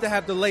 I love to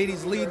have the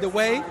ladies lead the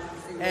way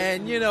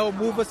and, you know,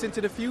 move us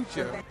into the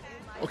future.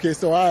 Okay,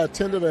 so I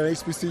attended an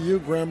HBCU,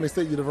 Grambling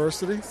State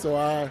University, so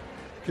I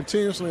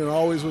continuously and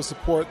always will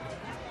support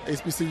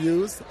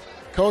HBCUs.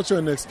 Culture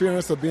and the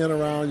experience of being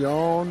around your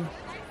own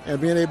and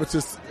being able to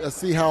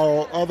see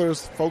how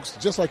others, folks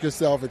just like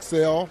yourself,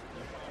 excel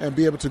and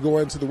be able to go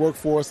into the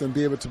workforce and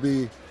be able to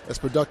be as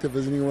productive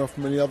as anyone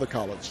from any other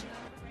college.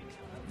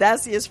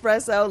 That's the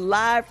Espresso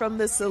live from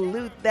the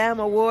Salute Them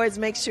Awards.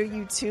 Make sure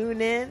you tune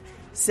in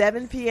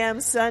 7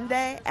 p.m.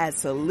 Sunday at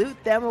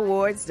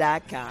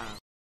salutethemawards.com.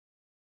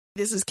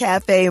 This is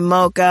Cafe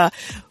Mocha.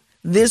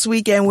 This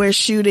weekend, we're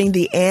shooting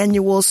the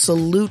annual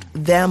Salute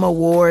Them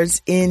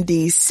Awards in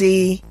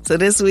D.C. So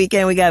this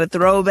weekend, we got a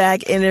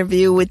throwback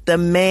interview with the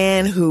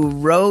man who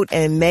wrote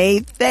and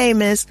made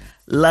famous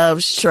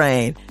Love's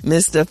Train,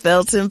 Mr.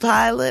 Felton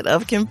Pilot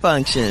of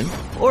Confunction,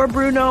 or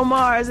Bruno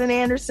Mars and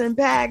Anderson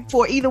 .Paak,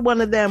 before either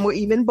one of them were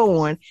even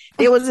born.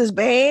 There was this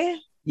band,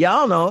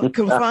 y'all know,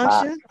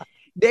 Confunction.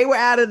 They were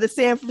out of the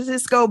San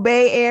Francisco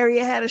Bay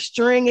Area, had a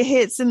string of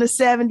hits in the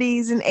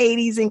 70s and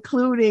 80s,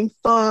 including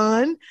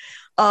Fun.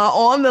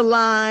 On the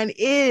line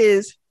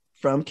is,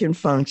 from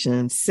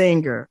Confunction,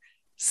 singer,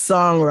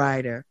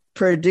 songwriter,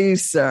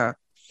 producer,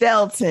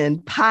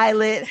 Felton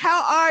Pilot.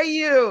 How are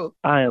you?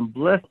 I am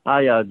blessed. How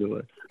y'all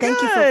doing?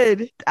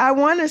 Good. I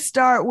want to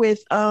start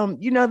with,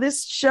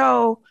 this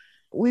show,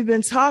 we've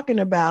been talking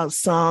about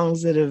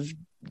songs that have,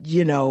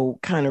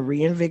 kind of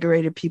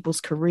reinvigorated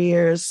people's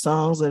careers,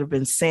 songs that have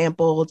been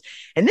sampled.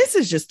 And this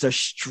is just a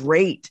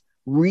straight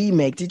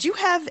remake. Did you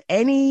have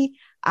any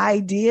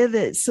idea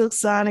that Silk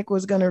Sonic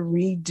was going to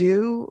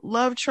redo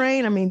Love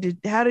Train? I mean,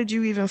 how did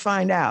you even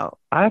find out?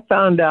 I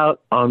found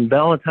out on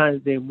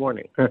Valentine's Day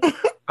morning. Oh,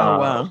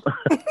 wow.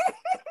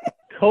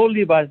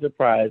 Totally by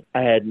surprise.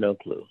 I had no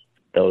clue.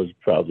 That was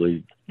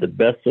probably the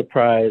best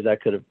surprise I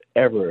could have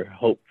ever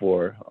hoped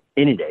for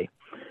any day.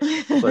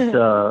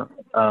 But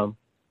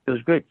it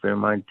was great. A friend of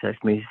mine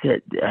texted me. He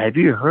said, "Have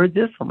you heard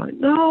this?" I'm like,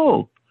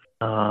 "No."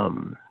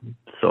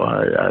 So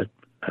I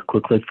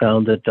quickly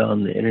found it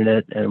on the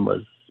internet and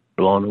was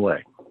blown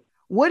away.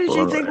 What did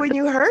you think when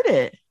you heard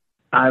it?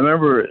 I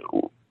remember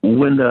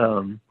when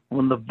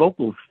the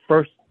vocals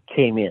first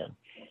came in,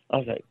 I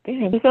was like,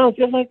 "Damn, this sounds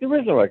just like the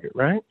original record,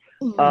 right?"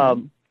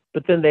 Mm-hmm.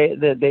 But then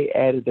they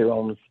added their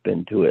own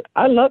spin to it.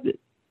 I loved it.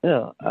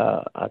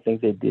 I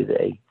think they did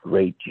a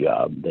great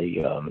job.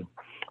 They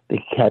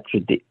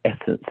captured the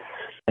essence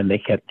and they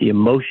kept the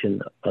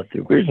emotion of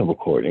the original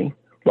recording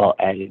while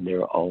adding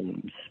their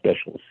own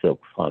special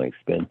Silk Sonic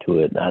spin to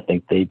it. And I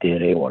think they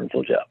did a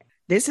wonderful job.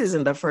 This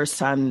isn't the first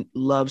time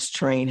Love's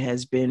Train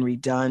has been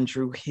redone.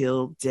 Drew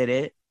Hill did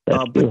it.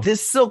 But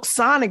this Silk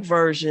Sonic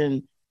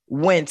version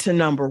went to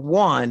number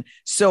one.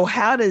 So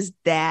how does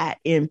that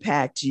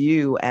impact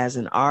you as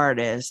an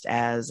artist,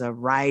 as a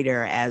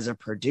writer, as a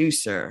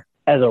producer?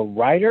 As a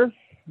writer,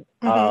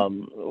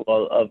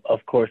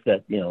 of course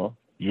that,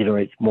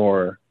 generates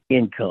more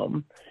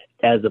income.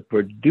 As a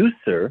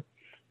producer,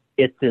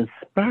 it's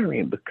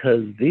inspiring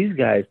because these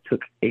guys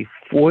took a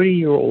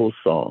 40-year-old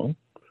song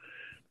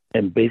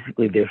and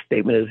basically their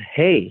statement is,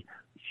 "Hey,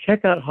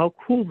 check out how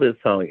cool this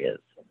song is,"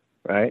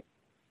 right?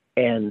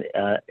 And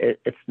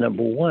it's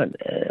number one,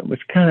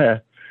 which kind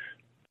of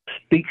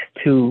speaks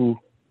to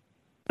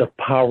the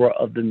power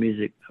of the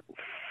music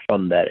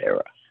from that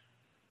era.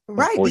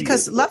 Right,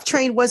 because Love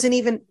Train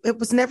it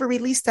was never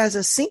released as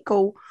a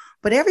single,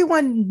 but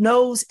everyone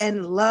knows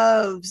and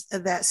loves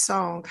that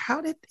song.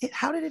 How did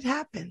it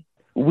happen?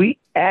 We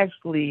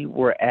actually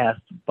were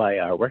asked by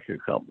our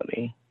record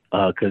company,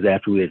 because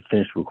after we had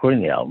finished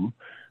recording the album,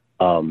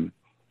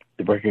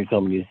 the record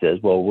company says,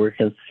 "Well, we're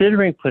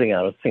considering putting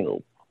out a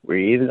single. We're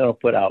either going to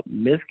put out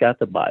Miss Got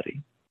the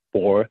Body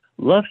or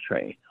Love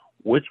Train.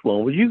 Which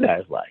one would you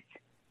guys like?"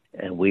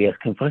 And we as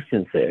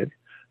Confunction said,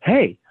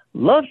 "Hey,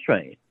 Love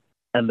Train."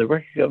 And the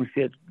record company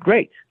said,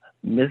 "Great,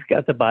 Miss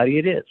Got the Body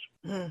it is."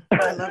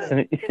 I love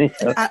it.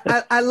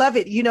 I love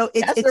it.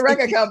 That's the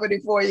record company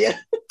for you.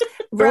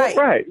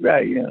 Right.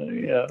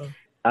 Yeah.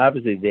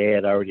 Obviously, they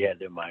had already had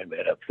their mind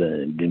made up, so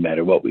it didn't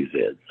matter what we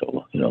said.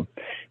 So,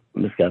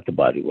 Miss Got the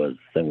Body was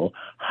a single.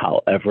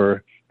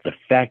 However, the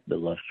fact that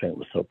Love Train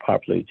was so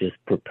popular just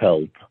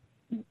propelled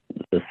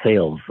the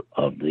sales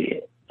of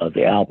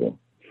the album.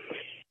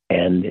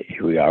 And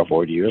here we are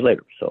 40 years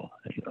later. So,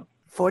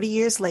 40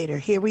 years later,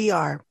 here we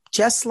are,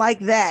 just like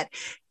that.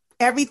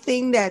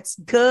 Everything that's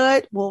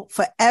good will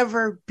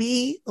forever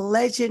be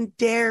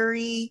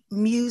legendary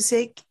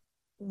music,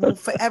 will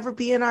forever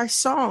be in our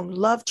song.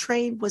 Love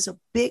Train was a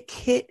big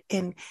hit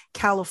in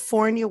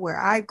California where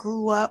I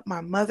grew up. My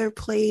mother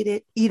played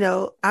it.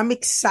 I'm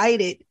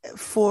excited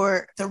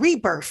for the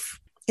rebirth,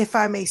 if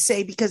I may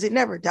say, because it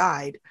never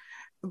died.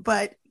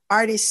 But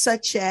artists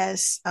such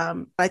as,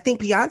 I think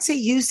Beyonce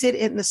used it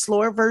in the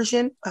slower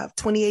version of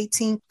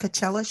 2018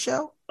 Coachella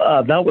show.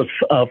 That was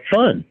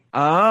fun.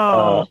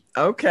 Oh,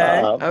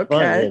 okay.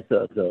 Okay.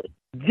 So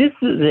this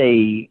is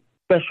a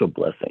special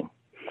blessing.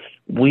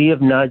 We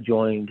have not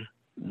joined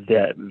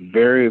that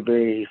very,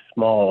 very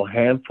small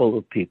handful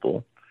of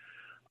people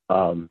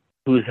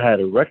who's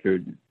had a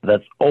record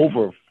that's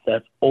over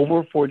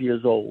 40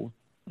 years old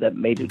that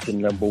made it to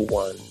number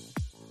one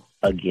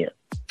again.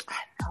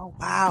 Oh,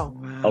 wow.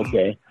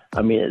 Okay.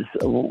 I mean,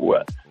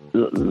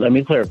 let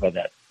me clarify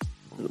that.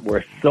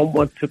 Where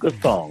someone took a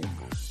song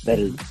that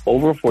is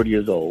over 40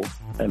 years old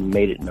and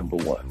made it number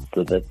one.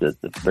 So that's a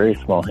very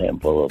small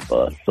handful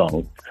of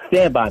songs.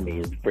 Stand By Me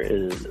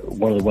is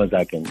one of the ones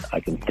I can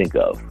think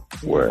of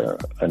where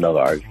another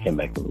artist came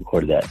back and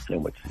recorded that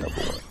and went to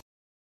number one.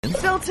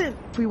 Filton,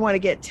 if we want to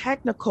get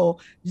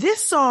technical,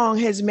 this song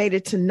has made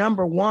it to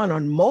 #1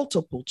 on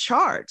multiple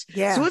charts.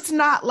 Yeah. So it's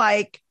not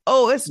like,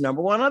 oh, it's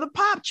 #1 on the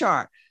pop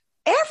chart.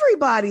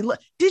 Everybody,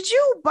 did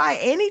you by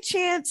any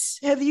chance,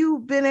 have you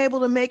been able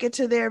to make it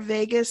to their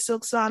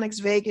Silk Sonic's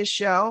Vegas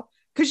show?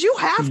 Because you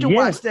have to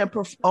watch them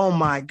oh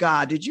my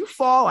God, did you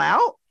fall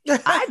out?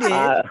 I did.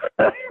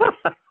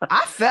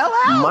 I fell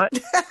out.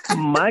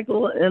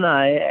 Michael and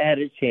I had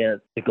a chance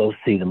to go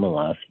see them in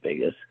Las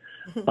Vegas.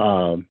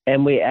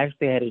 And we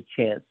actually had a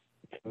chance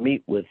to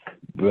meet with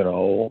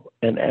Bruno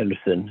and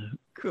Anderson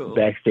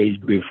backstage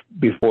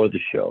before the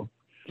show.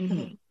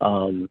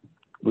 Mm-hmm.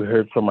 We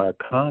heard from our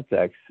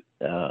contacts,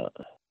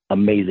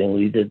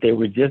 amazingly, that they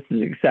were just as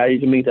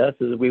excited to meet us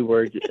as we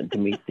were to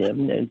meet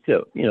them. And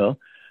so,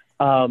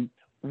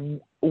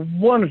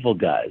 wonderful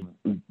guys,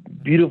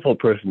 beautiful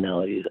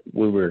personalities.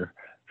 We were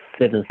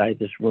sitting inside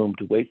this room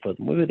to wait for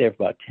them. We were there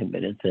for about 10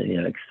 minutes,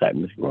 and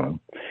excitement was growing.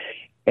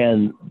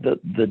 And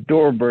the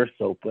door bursts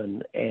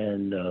open,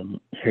 and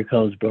here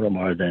comes Bruno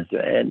Mars.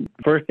 And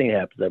first thing that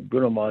happens, that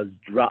Bruno Mars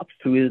drops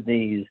to his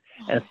knees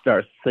and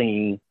starts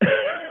singing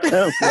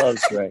Love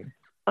Train.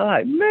 I'm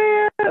like,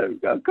 man,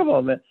 come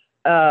on, man.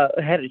 I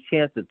had a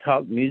chance to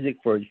talk music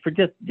for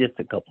just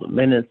a couple of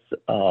minutes.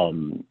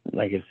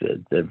 Like I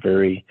said, they're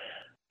very,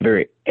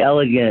 very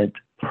elegant,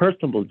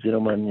 personable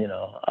gentlemen,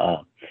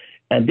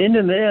 and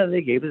then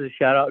they gave us a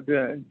shout out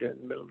during the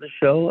middle of the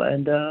show,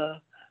 and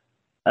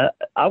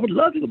I would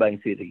love to go back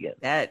and see it again.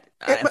 That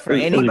for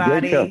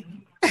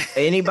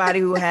anybody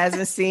who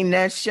hasn't seen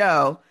that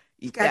show,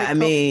 you gotta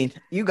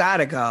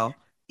go.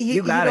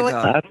 You gotta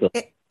go.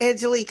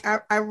 Angelique,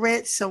 I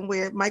read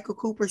somewhere Michael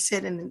Cooper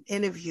said in an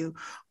interview,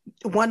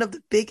 one of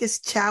the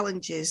biggest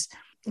challenges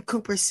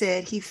Cooper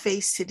said he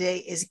faced today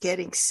is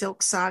getting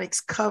Silk Sonic's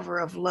cover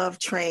of Love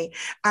Train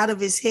out of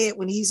his head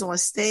when he's on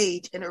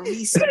stage in a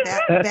recent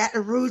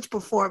Baton Rouge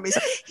performance.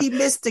 He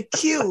missed the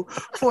cue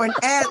for an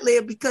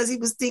ad-lib because he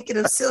was thinking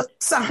of Silk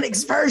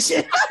Sonic's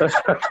version.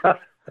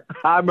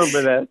 I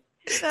remember that.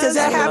 Does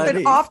that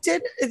happen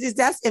often?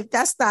 If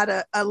that's not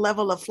a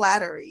level of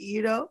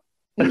flattery,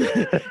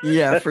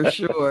 Yeah, for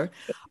sure.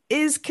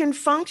 Is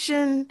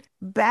Confunction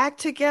back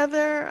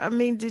together? I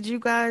mean, did you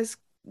guys,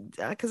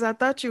 because I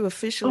thought you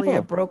officially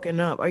had broken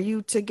up. Are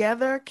you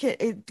together?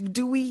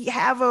 Do we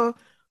have a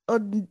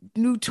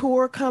new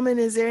tour coming?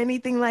 Is there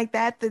anything like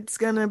that that's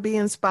going to be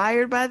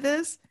inspired by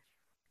this?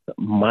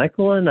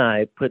 Michael and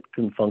I put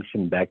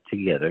Confunction back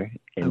togetder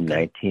in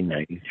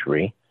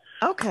 1993.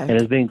 Okay. And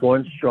it's been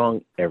going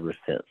strong ever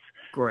since.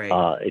 Great.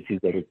 If you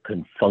go to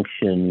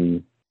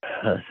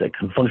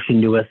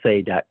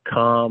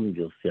ConfunctionUSA.com,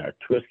 you'll see our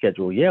tour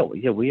schedule. Yeah,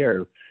 we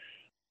are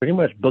pretty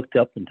much booked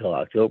up until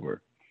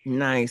October.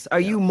 Nice.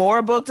 Are you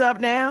more booked up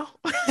now?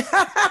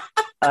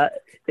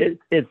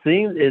 It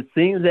seems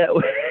that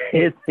way.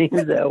 It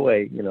seems that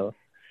way,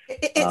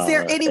 Is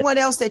there anyone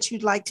else that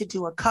you'd like to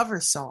do a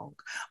cover song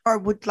or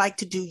would like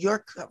to do your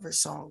cover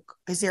song?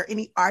 Is there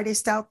any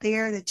artist out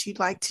there that you'd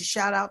like to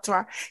shout out to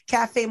our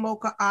Cafe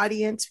Mocha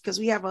audience? Because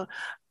we have a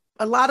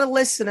lot of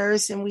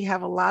listeners and we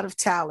have a lot of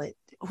talent.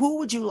 Who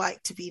would you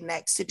like to be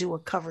next to do a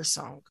cover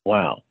song?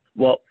 Wow.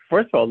 Well,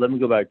 first of all, let me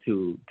go back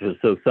to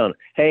Silk Sonic.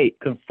 Hey,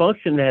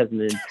 Confunction has an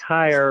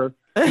entire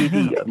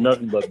CD of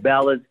nothing but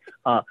ballads.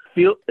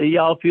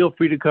 Y'all feel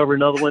free to cover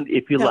another one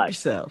if you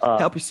like.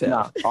 Help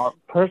yourself.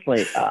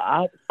 Personally,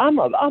 I'm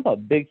a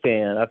big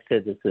fan. I've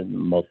said this in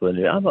multiple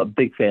interviews. I'm a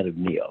big fan of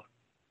Neo.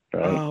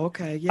 Right? Oh,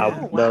 okay. Yeah. I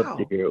would love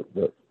to hear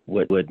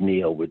what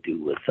Neo would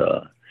do with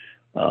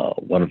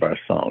one of our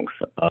songs.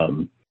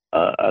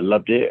 I'd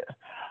love to hear.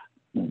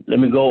 Let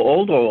me go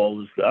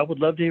older. I would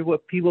love to hear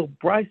what Peabo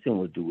Bryson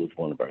would do with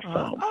one of our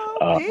songs.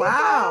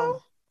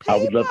 Wow. I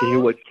would love to hear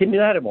what Kenny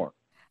Lattimore.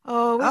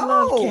 Oh, we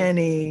love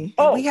Kenny.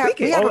 We have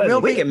a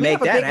big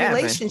happen.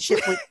 relationship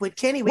with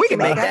Kenny. We can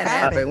make that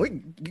happen. We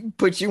can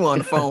put you on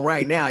the phone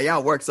right now.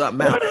 Y'all work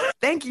something out.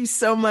 Thank you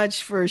so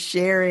much for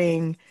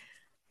sharing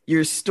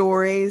your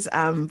stories.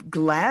 I'm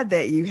glad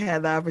that you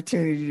had the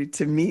opportunity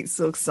to meet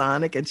Silk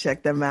Sonic and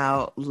check them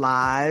out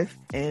live,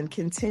 and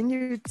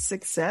continued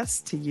success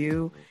to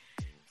you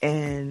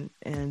and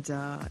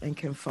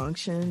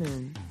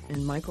Confunction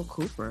and Michael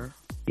Cooper.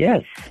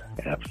 Yes,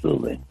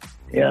 absolutely.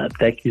 Yeah,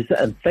 thank you.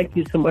 And thank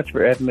you so much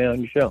for having me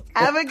on your show.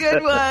 Have a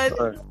good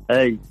one.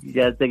 Hey, you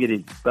guys take it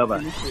easy.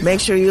 Bye-bye.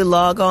 Make sure you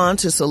log on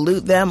to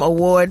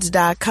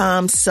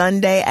salutethemawards.com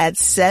Sunday at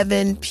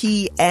 7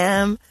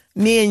 p.m.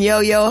 Me and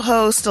Yo-Yo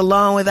host,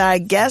 along with our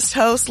guest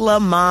host,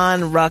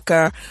 Lamont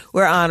Rucker.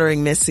 We're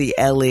honoring Missy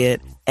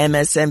Elliott,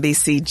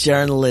 MSNBC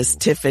journalist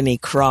Tiffany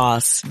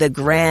Cross, the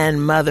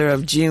grandmother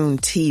of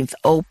Juneteenth,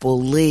 Opal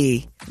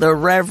Lee, the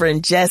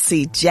Reverend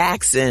Jesse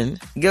Jackson.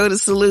 Go to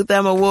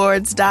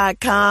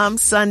salutethemawards.com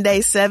Sunday,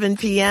 7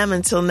 p.m.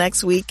 Until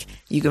next week,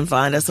 you can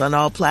find us on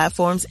all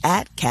platforms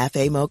at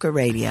Cafe Mocha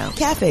Radio.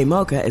 Cafe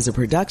Mocha is a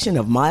production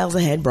of Miles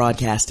Ahead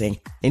Broadcasting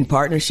in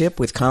partnership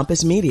with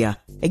Compass Media.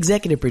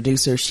 Executive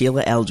producer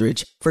Sheila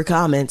Eldridge. For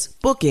comments,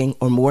 booking,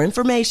 or more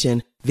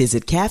information,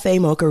 visit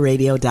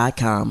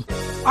cafemocharadio.com.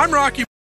 I'm Rocky